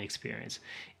my own experience.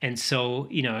 And so,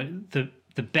 the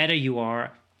better you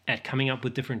are at coming up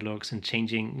with different looks and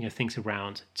changing things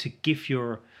around to give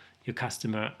your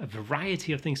customer a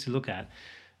variety of things to look at,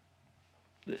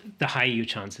 the higher your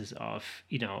chances of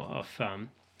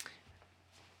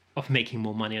making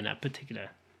more money on that particular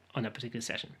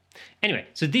session. Anyway,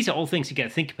 so these are all things you got to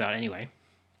think about anyway.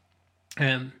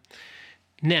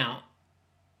 Now,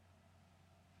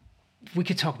 we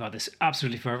could talk about this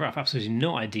absolutely forever. I've absolutely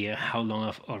no idea how long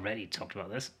I've already talked about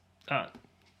this.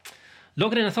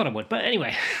 Longer than I thought I would. But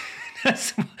anyway,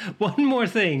 that's only one more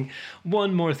thing.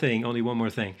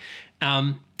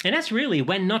 And that's really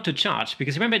when not to charge.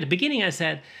 Because remember at the beginning I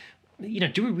said,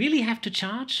 do we really have to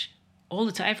charge all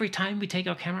the time, every time we take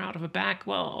our camera out of a bag?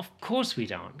 Well, of course we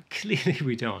don't. Clearly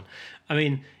we don't. I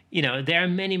mean, there are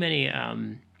many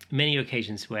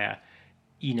occasions where,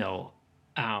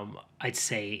 I'd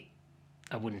say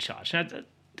I wouldn't charge. Now,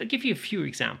 I'll give you a few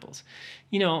examples.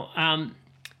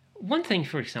 One thing,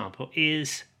 for example,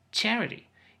 is charity.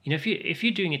 If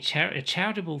you're doing a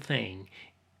charitable thing,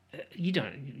 you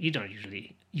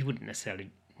wouldn't necessarily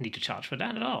need to charge for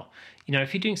that at all.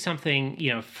 If you're doing something,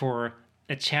 for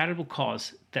a charitable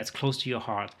cause that's close to your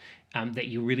heart, that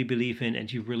you really believe in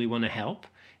and you really want to help,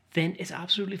 then it's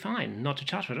absolutely fine not to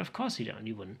charge for it. Of course you don't.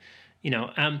 You wouldn't.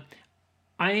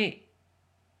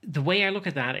 The way I look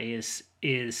at that is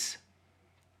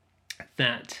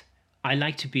that I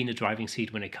like to be in the driving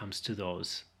seat when it comes to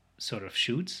those sort of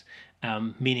shoots,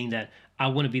 meaning that I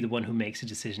want to be the one who makes a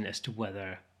decision as to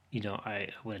whether, I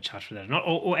want to charge for that or not,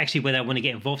 or actually whether I want to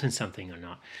get involved in something or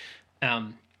not.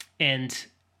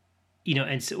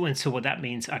 So what that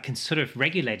means, I can sort of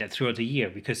regulate that throughout the year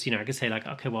because, I can say like,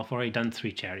 okay, well, I've already done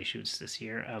 3 charity shoots this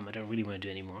year. I don't really want to do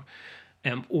any more.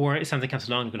 Or if something comes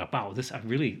along and go like, wow, this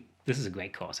is a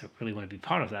great cause. I really want to be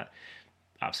part of that.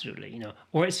 Absolutely,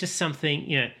 Or it's just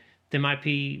something, there might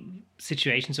be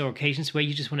situations or occasions where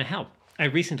you just want to help. I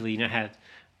recently, had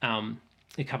a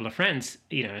couple of friends,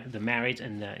 they're married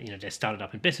and, they started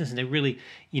up in business and they really,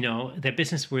 their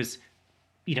business was,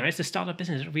 it's a startup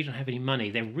business. They really don't have any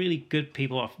money. They're really good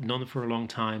people. I've known them for a long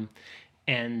time.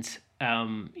 And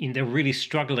they're really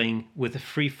struggling with a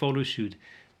free photo shoot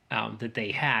that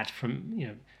they had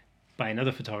from, by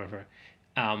another photographer.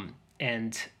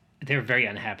 And they're very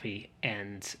unhappy.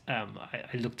 And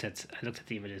I looked at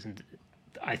the images and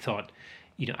I thought,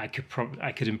 I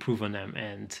could improve on them.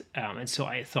 And so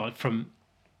I thought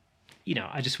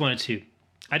I just wanted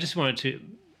to,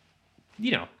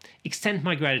 extend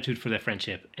my gratitude for their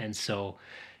friendship. And so,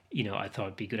 I thought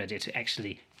it'd be a good idea to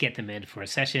actually get them in for a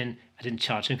session. I didn't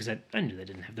charge them because I knew they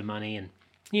didn't have the money, and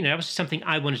that was just something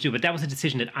I wanted to do. But that was a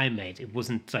decision that I made. It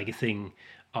wasn't like a thing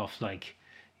of like,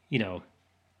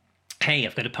 hey,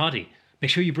 I've got a party.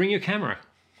 Make sure you bring your camera.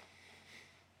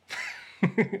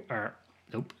 Or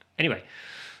nope. Anyway,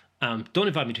 don't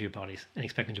invite me to your parties and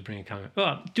expect me to bring a camera.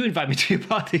 Well, do invite me to your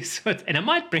parties, and I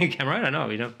might bring a camera. I don't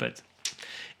know, but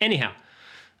anyhow.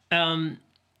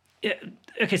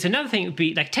 Okay, so another thing would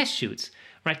be like test shoots,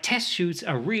 right? Test shoots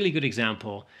are a really good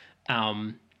example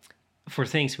for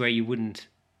things where you wouldn't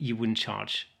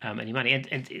charge any money,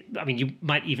 I mean, you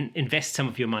might even invest some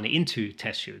of your money into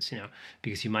test shoots,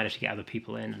 because you might have to get other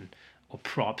people in or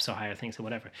props or hire things or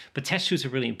whatever. But test shoots are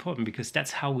really important because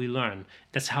that's how we learn,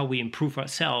 that's how we improve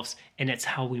ourselves, and that's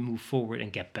how we move forward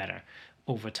and get better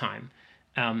over time.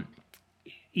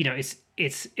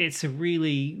 It's a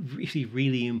really, really,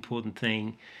 really important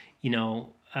thing.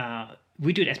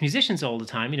 We do it as musicians all the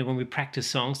time. When we practice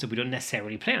songs that we don't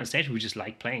necessarily play on stage, we just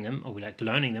like playing them, or we like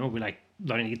learning them, or we like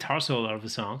learning a guitar solo out of a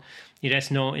song. There's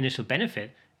no initial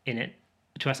benefit in it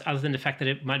to us other than the fact that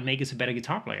it might make us a better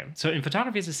guitar player. So in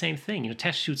photography, it's the same thing.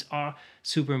 Test shoots are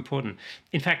super important.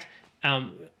 In fact,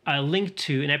 I'll link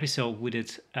to an episode with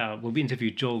it where we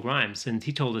interviewed Joel Grimes, and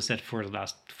he told us that for the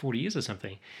last 40 years or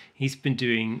something, he's been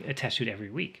doing a test shoot every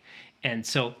week. And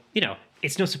so,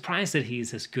 it's no surprise that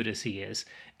he's as good as he is.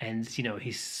 And,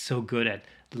 he's so good at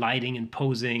lighting and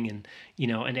posing and,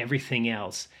 and everything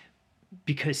else,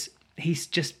 because he's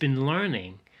just been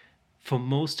learning for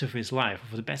most of his life,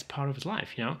 for the best part of his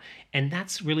life, and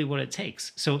that's really what it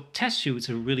takes. So test shoots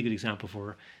are a really good example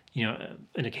for, an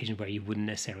occasion where you wouldn't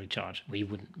necessarily charge, where you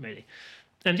wouldn't really.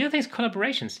 And the other thing is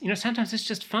collaborations. Sometimes it's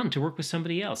just fun to work with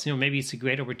somebody else. Maybe it's a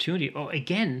great opportunity. Or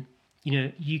again,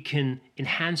 you can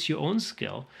enhance your own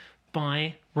skill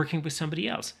by working with somebody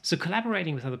else. So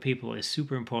collaborating with other people is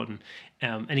super important.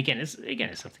 And again, it's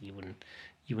something you wouldn't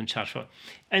charge for.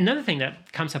 Another thing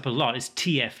that comes up a lot is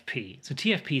TFP. So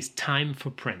TFP is time for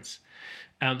prints.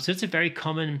 So it's a very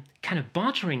common kind of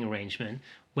bartering arrangement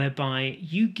whereby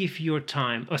you give your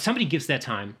time, or somebody gives their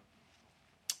time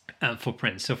for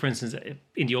prints. So for instance,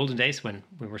 in the olden days when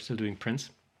we were still doing prints,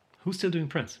 who's still doing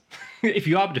prints? If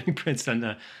you are doing prints,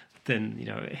 then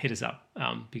hit us up,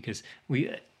 because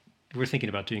we're thinking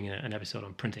about doing an episode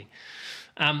on printing.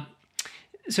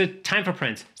 So time for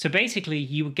prints. So basically,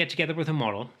 you would get together with a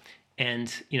model, and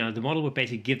the model would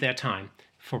basically give their time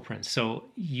for prints. So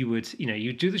you would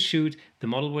you do the shoot. The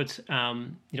model would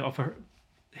offer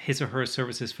his or her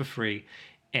services for free,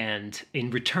 and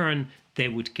in return they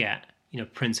would get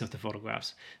prints of the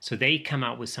photographs. So they come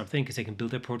out with something because they can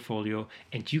build their portfolio,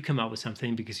 and you come out with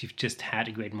something because you've just had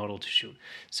a great model to shoot.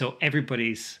 So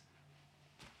everybody's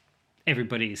in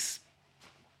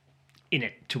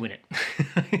it to win it,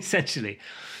 essentially.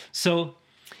 So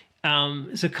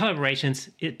collaborations,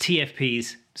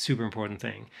 TFPs, super important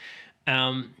thing.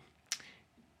 I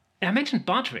mentioned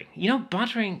bartering.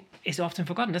 Bartering is often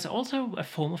forgotten. That's also a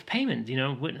form of payment.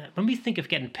 When we think of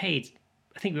getting paid,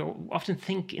 I think we often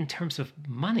think in terms of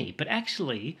money, but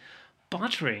actually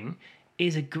bartering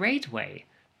is a great way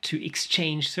to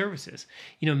exchange services.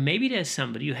 Maybe there's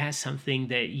somebody who has something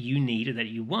that you need or that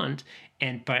you want,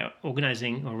 and by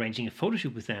organizing or arranging a photo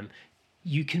shoot with them,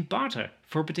 you can barter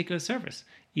for a particular service.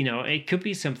 It could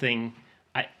be something.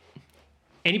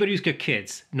 Anybody who's got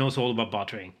kids knows all about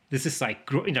bartering. This is like,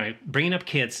 bringing up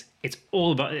kids. It's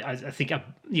all about, I think,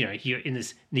 you're in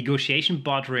this negotiation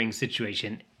bartering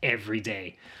situation every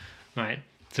day, right?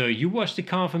 So you wash the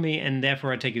car for me, and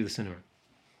therefore I take you to the cinema.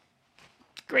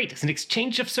 Great, it's an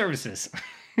exchange of services.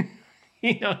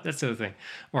 That sort of thing.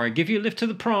 Or I give you a lift to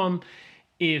the prom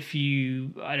if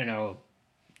you,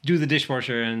 do the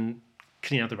dishwasher and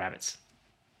clean out the rabbits.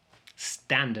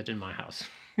 Standard in my house.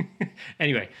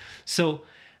 Anyway, so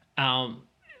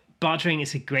bartering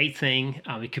is a great thing.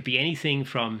 It could be anything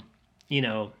from,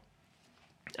 getting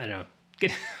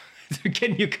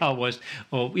your car washed,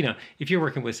 or if you're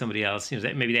working with somebody else,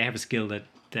 maybe they have a skill that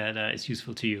is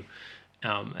useful to you,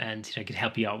 and could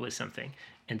help you out with something,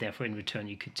 and therefore in return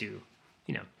you could do,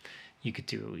 you could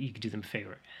do them a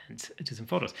favor and do some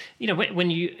photos. When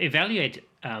you evaluate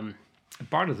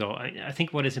barter, though, I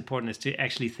think what is important is to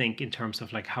actually think in terms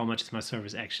of like, how much is my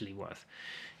service actually worth,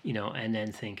 and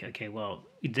then think, okay, well,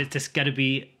 there's got to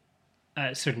be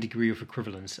a certain degree of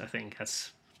equivalence. I think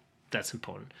that's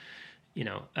important,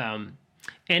 and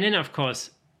then of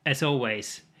course, as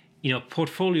always,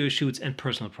 portfolio shoots and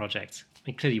personal projects. I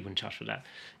mean, clearly you wouldn't charge for that.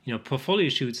 Portfolio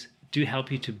shoots do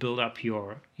help you to build up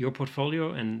your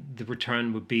portfolio, and the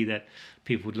return would be that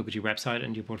people would look at your website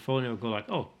and your portfolio and go like,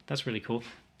 oh, that's really cool.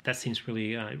 that seems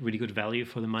really good value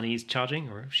for the money he's charging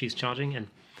or she's charging, and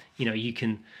you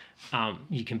can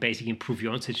basically improve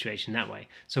your own situation that way.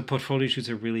 So portfolio shoots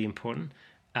are really important,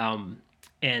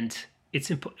 and it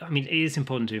is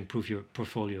important to improve your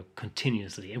portfolio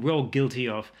continuously, and we're all guilty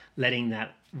of letting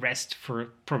that rest for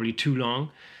probably too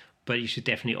long. But you should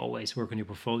definitely always work on your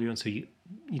portfolio. And so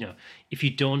if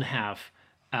you don't have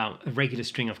a regular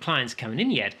string of clients coming in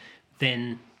yet,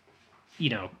 then you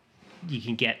can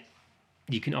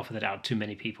offer that out to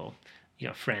many people,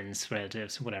 friends,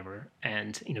 relatives, whatever,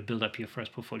 and build up your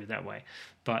first portfolio that way.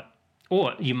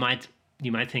 Or you might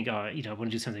think, I want to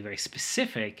do something very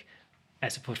specific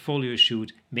as a portfolio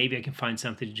shoot. Maybe I can find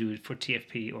something to do for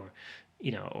TFP or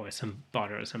some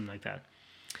barter or something like that.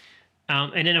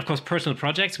 And then, of course, personal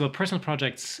projects. Well, personal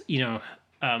projects, you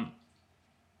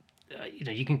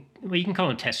can call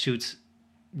them test shoots.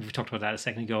 We talked about that a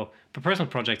second ago. But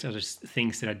personal projects are just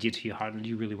things that are dear to your heart and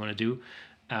you really want to do.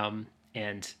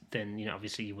 And then,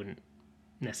 obviously, you wouldn't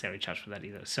necessarily charge for that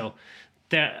either. So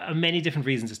there are many different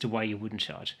reasons as to why you wouldn't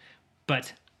charge.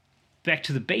 But back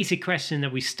to the basic question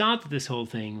that we started this whole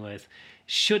thing with: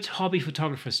 should hobby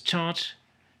photographers charge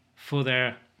for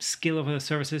their skill of their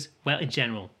services? Well, in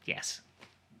general, yes.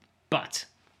 But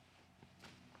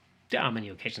there are many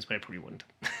occasions where I probably wouldn't.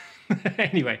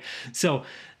 Anyway, so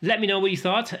let me know what you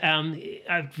thought.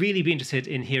 I'd really be interested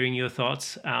in hearing your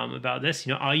thoughts about this.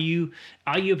 Are you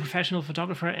a professional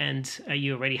photographer and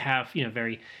you already have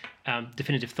very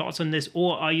definitive thoughts on this,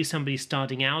 or are you somebody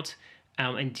starting out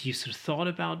and you sort of thought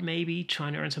about maybe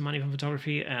trying to earn some money from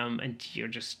photography and you're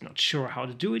just not sure how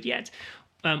to do it yet?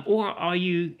 Or are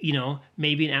you,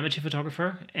 maybe an amateur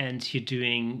photographer and you're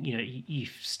doing,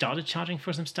 you've started charging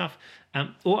for some stuff?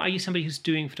 Or are you somebody who's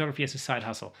doing photography as a side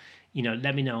hustle?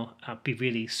 Let me know. It'd be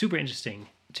really super interesting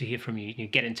to hear from you. You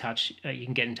get in touch. You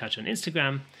can get in touch on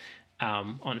Instagram,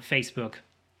 on Facebook.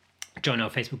 Join our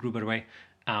Facebook group, by the way.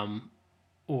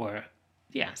 Or,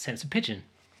 send us a pigeon.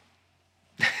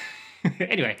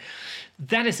 Anyway,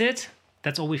 that is it.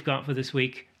 That's all we've got for this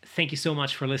week. Thank you so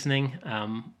much for listening.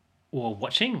 Or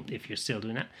watching, if you're still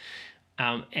doing that.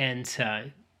 And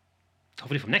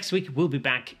hopefully from next week, we'll be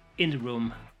back in the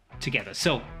room together.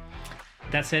 So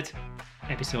that's it.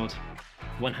 Episode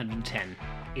 110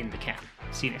 in the can.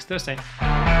 See you next Thursday.